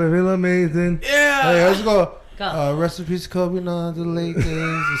feel amazing. Yeah. Hey, let's go. Rest in peace, Kobe. No, the Lakers. City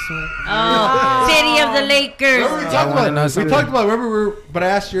of the Lakers. We talked about. Remember, but I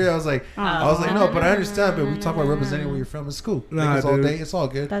asked you. I was like, no, but I understand. But we talk about representing where you're from. It's cool. Lakers all day. It's all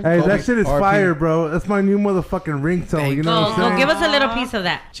good. Hey, that shit is fire, bro. That's my new motherfucking ringtone. You know what I'm saying? Give us a little piece of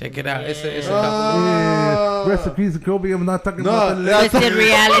that. Check it out. It's a yeah. Rest in peace, Kobe. I'm not talking about the Twisted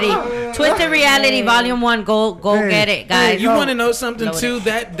Reality. Twisted Reality, Volume 1. Go get it, guys. Hey, you want to know something too?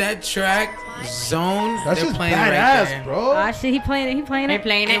 That track. Zone, that's they're just playing badass, right there. bro. Shit, he playing it.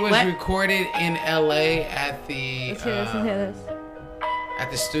 It was recorded in LA at the Let's hear this.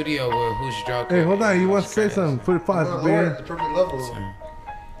 At the studio where Who's Drunk. Hey, hold on, you want to say something? Put it fast, man. The perfect level.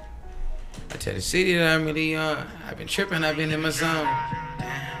 I tell the city that I'm really on. I've been tripping, I've been in my zone.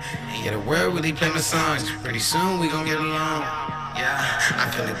 And yeah, the world really play my songs. Pretty soon we gon' get along. Yeah,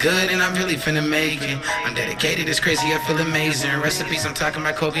 I'm feeling good and I'm really finna make it. I'm dedicated, it's crazy, I feel amazing. Recipes, I'm talking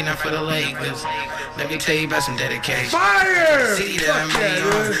about Kobe, not for the Lakers. Let me tell you about some dedication. Fire! City that I'm really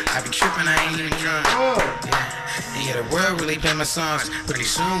on. I've been tripping, I ain't even drunk. Yeah, the world really play my songs. Pretty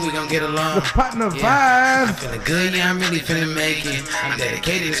soon we gon' get along. The partner I'm vibe. feeling good, yeah, I'm really finna make it. I'm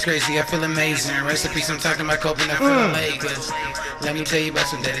dedicated, it's crazy, I feel amazing. Recipes, I'm talking about Kobe, not for the Lakers. Let me tell you about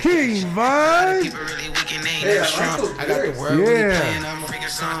some dedication. King vibe. People really weak and they ain't strong. I got the world really playing, I'm freaking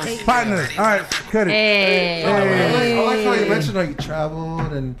songs. Partner. All right, cut it. Hey. I like how you mentioned how you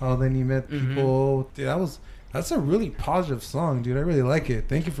traveled and how then you met people. Dude, that's a really positive song, dude. I really like it.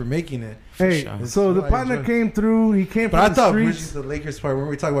 Thank you for making it. Hey, so the partner came through. He came from But I the thought streets. the Lakers part when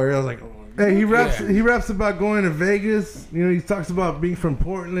we talked about it, I was like, hey, he raps about going to Vegas. You know, he talks about being from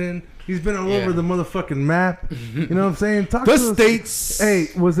Portland. He's been all over the motherfucking map. You know what I'm saying? Talk the to states. Hey,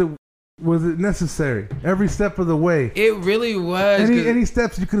 was it necessary every step of the way? It really was. Any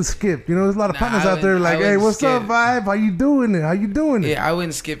steps you could have skipped? You know, there's a lot of partners out there like, hey, what's up, Vibe? How you doing it? How you doing it? Yeah, I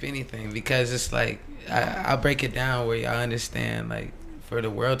wouldn't skip anything because it's like I'll break it down where y'all understand, like for the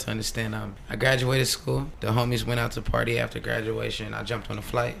world to understand. I graduated school. The homies went out to party after graduation. I jumped on a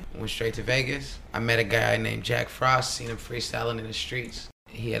flight, went straight to Vegas. I met a guy named Jack Frost. Seen him freestyling in the streets.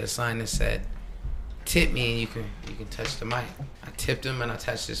 He had a sign that said, "Tip me and you can touch the mic." I tipped him and I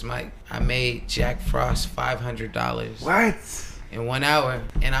touched his mic. I made Jack Frost $500. What? In 1 hour.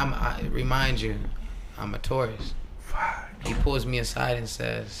 And I remind you, I'm a tourist. He pulls me aside and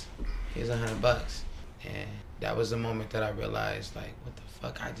says, "Here's $100." And that was the moment that I realized, like, what the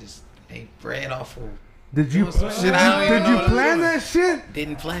fuck? I just ate bread off of. Did you plan that shit?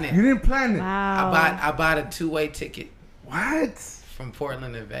 Didn't plan it. You didn't plan it. Wow. I bought a 2-way ticket. What? From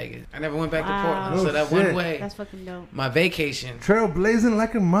Portland to Vegas. I never went back to Portland, so that one way. That's fucking dope. My vacation. Trailblazing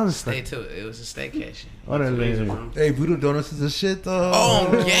like a mother. Stay to it. It was a staycation. Hey, Voodoo Donuts is a shit though.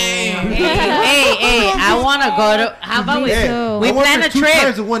 Oh, game. Hey, I want to go to. How about we plan a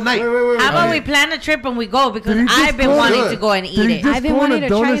trip? In one night. How about we plan a trip and we go because I've been wanting to go and eat it. I've been wanting to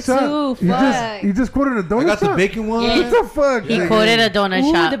try it too. Fuck. You just quoted a donut shop? I got the bacon one. What the fuck? He quoted a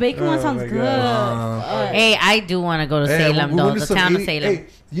donut shop. The bacon one sounds good. Hey, I do want to go to Salem though, the town of Salem. Hey,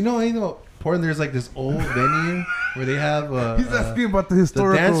 you know, Portland, there's like this old venue where they have he's asking about the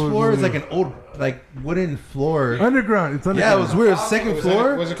historical. The dance floor is like an old like wooden floor. Underground. It's underground. Yeah, it was weird. Second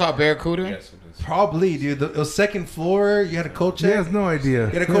floor. Was it called Barracuda? Yes, probably, dude. It was second floor. You had a coat check. He has no idea.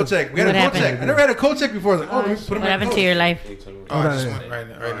 You had a coat check. We had a coat check. I never had a coat check before. I was like, let me put him What happened to your life? I just went right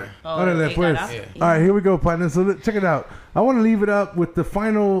now. All right, here we go, partners. So check it out. I want to leave it up with the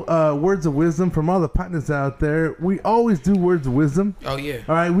final words of wisdom from all the partners out there. We always do words of wisdom. Oh, yeah.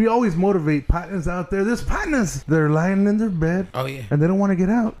 All right, we always motivate partners out there. There's partners. They're lying in their bed. Oh, yeah. And they don't want to get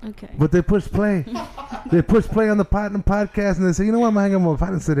out. Okay. But they push play. They push play on the partner podcast and they say, you know what, I'm hanging out with my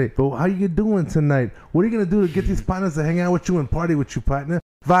partners today. But how you doing tonight? What are you going to do to get these partners to hang out with you and party with you, partner?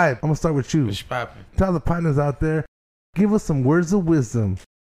 Vibe, I'm going to start with you. Tell the partners out there, give us some words of wisdom.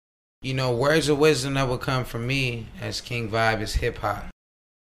 You know, words of wisdom that will come from me as King Vibe is hip-hop.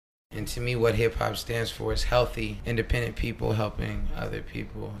 And to me, what hip-hop stands for is healthy, independent people helping other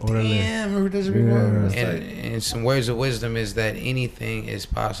people. Damn, who does it before? And some words of wisdom is that anything is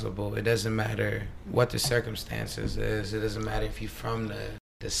possible. It doesn't matter what the circumstances is. It doesn't matter if you're from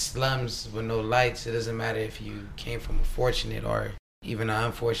the slums with no lights. It doesn't matter if you came from a fortunate or even an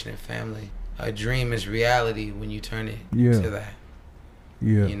unfortunate family. A dream is reality when you turn it to that.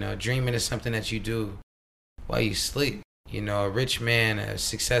 Yeah. You know, dreaming is something that you do while you sleep. You know, a rich man, a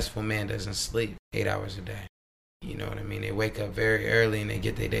successful man doesn't sleep 8 hours a day. You know what I mean? They wake up very early and they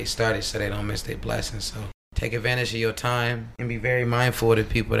get their day started so they don't miss their blessings. So take advantage of your time and be very mindful of the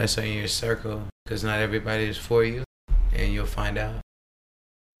people that's in your circle, because not everybody is for you, and you'll find out.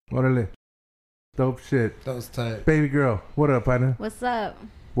 Orale. Dope shit. That was tight. Baby girl, what up, partner? What's up?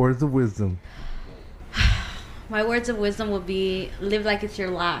 Words of wisdom. My words of wisdom would be live like it's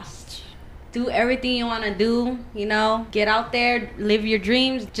your last. Do everything you want to do, you know. Get out there, live your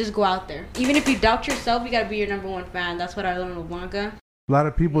dreams, just go out there. Even if you doubt yourself, you got to be your number one fan. That's what I learned with Blanca. A lot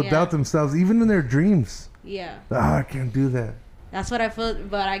of people doubt themselves, even in their dreams. Yeah. I can't do that. That's what I feel,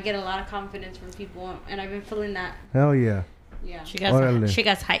 but I get a lot of confidence from people, and I've been feeling that. Hell yeah. Yeah. She got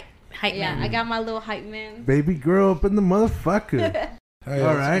hype. Yeah, man. I got my little hype man. Baby girl up in the motherfucker. Hey,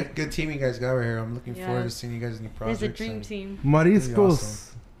 all right. Good team you guys got right here. I'm looking forward to seeing you guys in your projects. There's a dream team.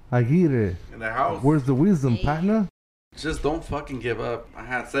 Mariscos Aguirre. In the house. Where's the wisdom, partner? Just don't fucking give up. I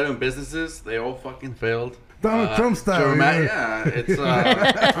had 7 businesses. They all fucking failed. Donald Trump style. Yeah, it's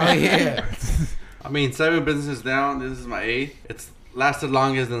oh yeah. I mean, 7 businesses down. This is my 8th. It's lasted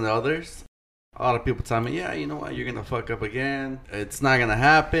longer than the others. A lot of people tell me, yeah, you know what, you're gonna fuck up again. It's not gonna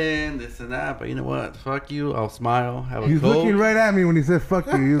happen, this and that. But you know what? Fuck you. I'll smile. Have a He's coke. looking right at me when he said "fuck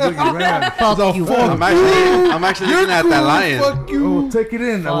you." He's looking right at me. Fuck you. I'm actually looking at that lion. Fuck you. I will take it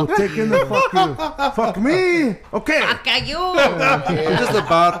in. I will take in the fuck you. Fuck me. Okay. Fuck you. I'm just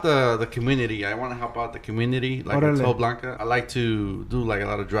about the community. I want to help out the community. Like I told Blanca, I like to do like a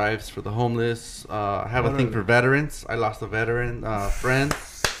lot of drives for the homeless. I have a thing for veterans. I lost a veteran friend.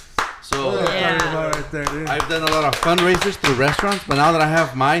 So I've done a lot of fundraisers through restaurants, but now that I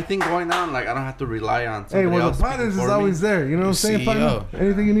have my thing going on, like I don't have to rely on somebody else. The partners is always there. You know what I'm saying, partner?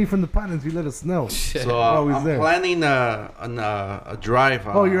 Anything you need from the partners, you let us know. So I'm planning a drive.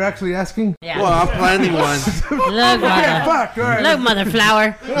 Oh, you're actually asking? Yeah. Well, I'm planning one. Look, mother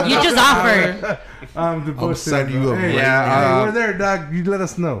flower. You just offered. I'll sign you up. Hey, we're there, dog. You let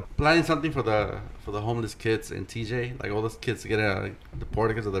us know. Planning something for the homeless kids in TJ, like all those kids to get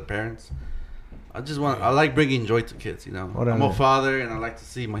deported because of their parents. I like bringing joy to kids, you know. I'm a father, and I like to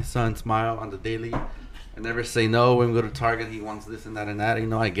see my son smile on the daily and never say no. When we go to Target, he wants this and that and that. You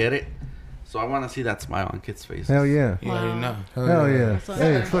know, I get it. So I want to see that smile on kids' faces. Hell yeah. You already know. Hell yeah.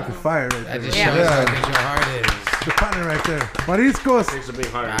 Hey, it's fucking fire right there. That just shows how good your heart is. The partner right there. Mariscos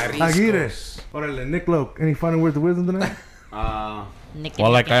Aguirre. Orale, Nick Loke. Any final words of wisdom tonight?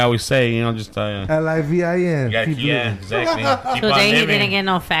 Well, like I always say, you know, just Livin. Yeah, exactly. Today he didn't get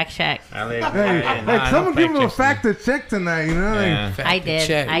no fact check. Hey, someone give him a fact to check tonight, you know? Yeah. I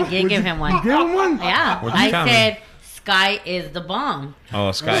did. I did give him one. You gave him one? Yeah. I said Sky is the bomb.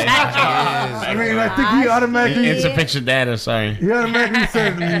 Oh, Sky. I mean, I think he automatically... Insufficient data, sorry. He automatically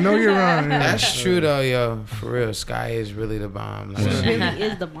said, no, you're wrong. That's true, though, yo. For real, Sky is really the bomb. He really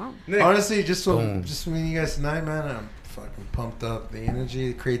is the bomb. Honestly, just meeting you guys tonight, man, I'm fucking pumped up. The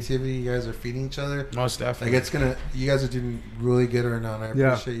energy, the creativity you guys are feeding each other. Most definitely. Like you guys are doing really good right now, and I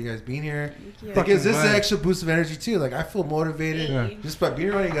appreciate you guys being here. Because this is an extra boost of energy too. Like I feel motivated just by being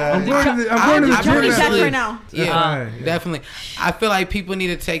around you guys. I'm going to the gym right now. Yeah, definitely. I feel like people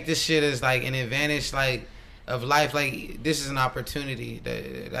need to take this shit as like an advantage, like of life. Like this is an opportunity.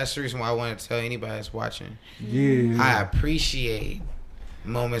 That's the reason why I want to tell anybody that's watching. Yeah. I appreciate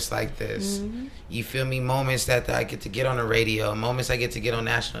moments like this. You feel me? Moments that I get to get on the radio, moments I get to get on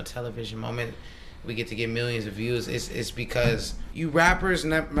national television, moment we get to get millions of views. It's because you rappers,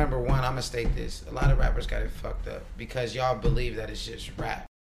 number one, I'm gonna state this, a lot of rappers got it fucked up because y'all believe that it's just rap.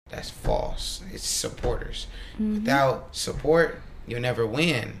 That's false. It's supporters. Without support, you'll never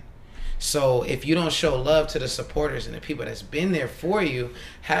win. So if you don't show love to the supporters and the people that's been there for you,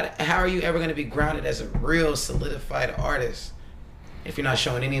 how are you ever gonna be grounded as a real solidified artist if you're not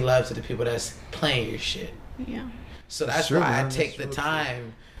showing any love to the people that's playing your shit? Yeah. So that's why I take the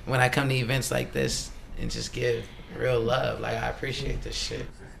time when I come to events like this and just give real love. Like, I appreciate this shit.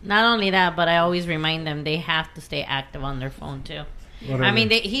 Not only that, but I always remind them they have to stay active on their phone too. Whatever. I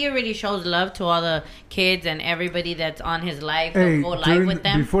mean, he already shows love to all the kids and everybody that's on his live. He'll go live with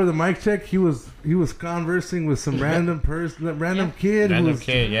them. Before the mic check, he was conversing with some random kid who was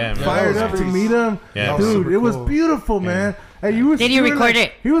fired up to meet him. Yeah. Dude, it was beautiful, man. Hey, did you record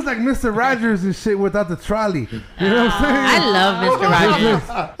it? He was like Mr. Rogers and shit without the trolley. You know what I'm saying? I love Mr. Rogers.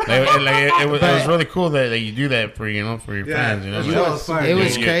 It was really cool that you do that for your fans. You know, it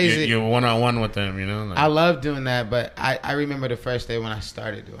was crazy. You're one-on-one with them. You know, I love doing that, but I remember the first day when I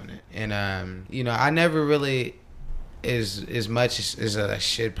started doing it, and I never really as much as I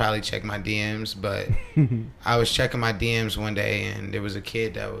should probably check my DMs, but I was checking my DMs one day, and there was a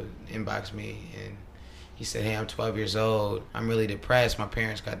kid that would inbox me, and He said, hey, I'm 12 years old. I'm really depressed. My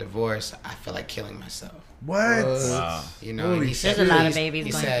parents got divorced. I feel like killing myself. What? Wow. You know, and he said, there's a lot of babies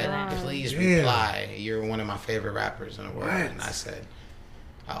he going said, through that. please reply. You're one of my favorite rappers in the world. And I said,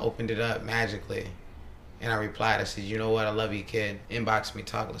 I opened it up magically. And I replied, I said, you know what? I love you, kid. Inbox me,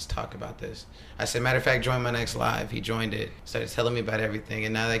 let's talk about this. I said, matter of fact, join my next live. He joined it, started telling me about everything.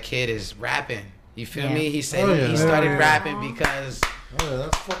 And now that kid is rapping. You feel me? He said he started rapping because... Oh, yeah,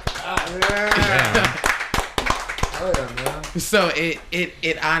 that's fucking... Oh, yeah, man. So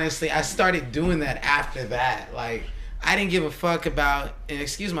it honestly, I started doing that after that. Like, I didn't give a fuck about, and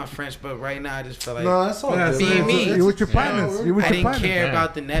excuse my French, but right now I just feel like that's all good. being me. You're with your partners. I didn't care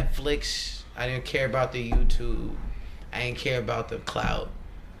about the Netflix. I didn't care about the YouTube. I didn't care about the cloud.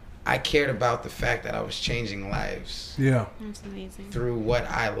 I cared about the fact that I was changing lives. Yeah. That's amazing. Through what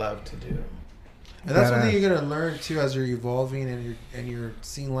I love to do. And that's one thing you're gonna learn too as you're evolving and you're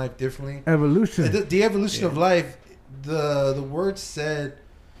seeing life differently. Evolution. The evolution of life. The word said,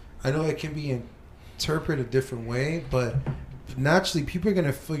 I know it can be interpreted a different way, but naturally people are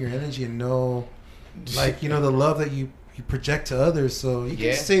gonna feel your energy and know, like, you know, the love that you project to others. So you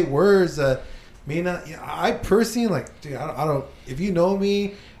can say words that may not. You know, I personally, like, dude, I don't. If you know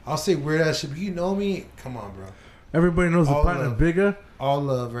me, I'll say weird ass shit. But you know me, come on, bro. Everybody knows the partner bigger. All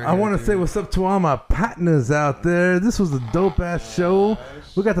love, right? I want to say what's up to all my partners out there. This was a dope ass show.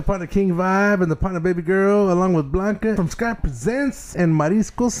 We got the partner King Vibe and the partner Baby Girl along with Blanca from Scrap Presents and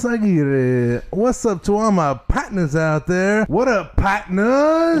Mariscos Aguirre. What's up to all my partners out there? What up,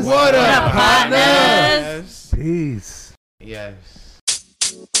 partners? What up, partners? Peace. Yes.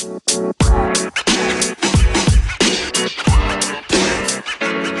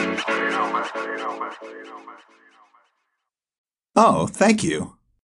 Oh, thank you.